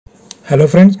Hello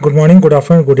friends, good morning, good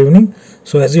afternoon, good evening.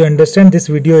 So as you understand, this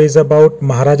video is about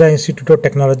Maharaja Institute of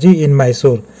Technology in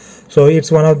Mysore. So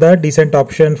it's one of the decent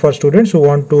option for students who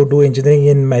want to do engineering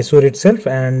in Mysore itself,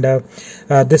 and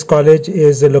this college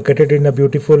is located in a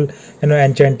beautiful,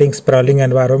 enchanting, sprawling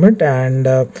environment, and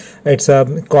it's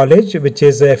a college which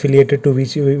is affiliated to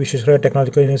Mysore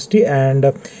Technological University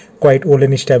and quite old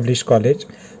and established college.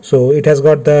 So it has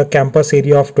got the campus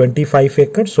area of 25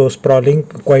 acres, so sprawling,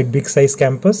 quite big size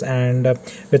campus, and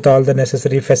with all the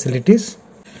necessary facilities.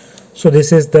 So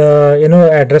this is the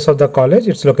address of the college.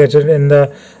 It's located in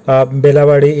the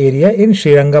Belawadi area in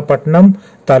Srirangapatnam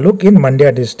Taluk in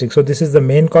Mandya district. So this is the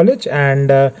main college, and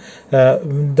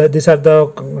these are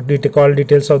the call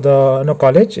details of the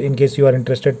college in case you are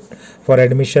interested for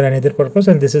admission and other purpose.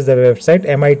 And this is the website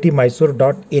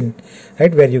mitmysore.in,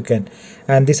 right, where you can.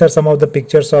 And these are some of the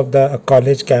pictures of the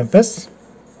college campus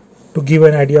to give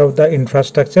an idea of the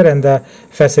infrastructure and the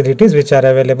facilities which are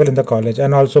available in the college,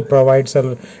 and also provides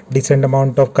a decent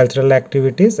amount of cultural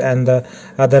activities and the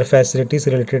other facilities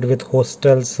related with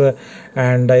hostels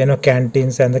and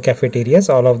canteens and the cafeterias.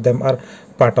 All of them are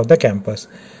part of the campus.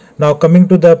 Now coming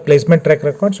to the placement track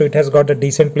record, so it has got a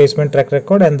decent placement track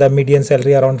record and the median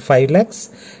salary around 5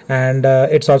 lakhs, and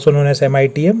it's also known as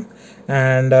MITM,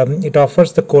 and it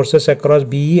offers the courses across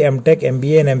BE, M.Tech,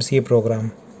 MBA and MCA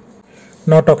program.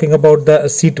 Now talking about the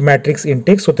seat matrix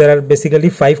intake, so there are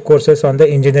basically 5 courses on the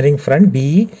engineering front: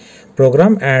 BE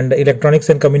program and electronics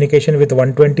and communication with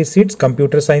 120 seats,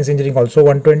 computer science engineering also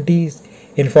 120,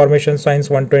 information science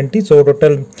 120, so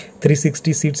total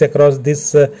 360 seats across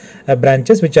these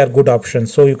branches, which are good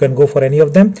options, so you can go for any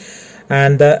of them.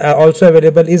 And also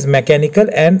available is mechanical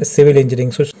and civil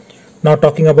engineering. So now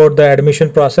talking about the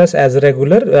admission process, as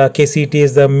regular, KCET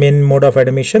is the main mode of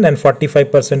admission, and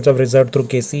 45% of reserved through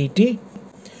KCET.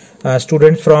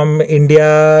 Students from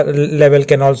India level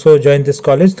can also join this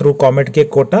college through Comedk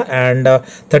quota, and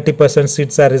 30%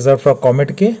 seats are reserved for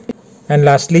Comedk. And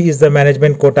lastly is the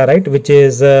management quota, right, which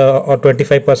is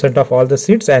 25% of all the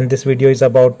seats, and this video is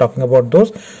about talking about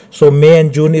those. So May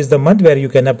and June is the month where you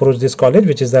can approach this college,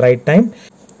 which is the right time.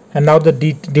 And now the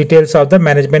details of the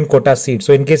management quota seat.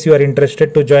 So in case you are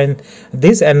interested to join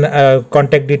this, and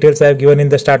contact details I have given in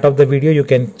the start of the video, you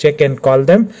can check and call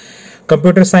them.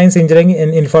 Computer science engineering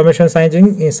and information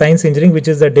science engineering, which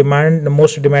is the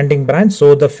most demanding branch,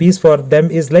 so the fees for them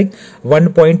is like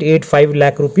 1.85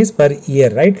 lakh rupees per year,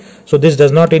 right? So this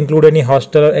does not include any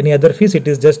hostel or any other fees. It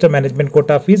is just a management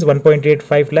quota fees,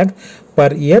 1.85 lakh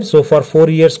per year. So for 4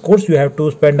 years course you have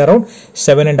to spend around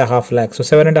 7.5 lakhs. So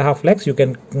 7.5 lakhs you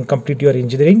can complete your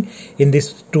engineering in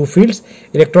these 2 fields.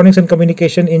 Electronics and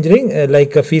communication engineering,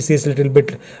 fees is little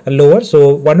bit lower,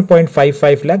 so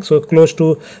 1.55 lakhs, so close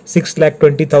to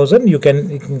 6,20,000 you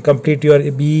can complete your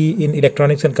BE in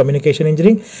electronics and communication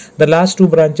engineering. The last 2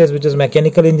 branches, which is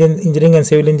mechanical engineering and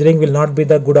civil engineering, will not be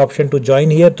the good option to join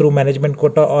here through management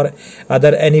quota or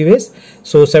other anyways.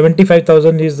 So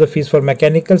 75,000 is the fees for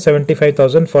mechanical,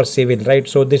 75,000 for civil, right?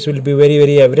 So this will be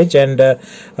very average, and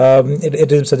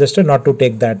it is suggested not to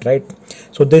take that, right?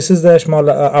 So this is the small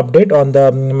update on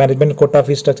the management quota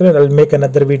fee structure, and I will make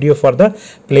another video for the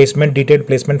detailed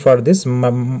placement for this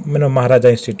Maharaja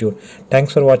Institute.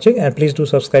 Thanks for watching, and please do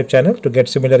subscribe channel to get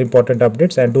similar important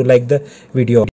updates, and do like the video.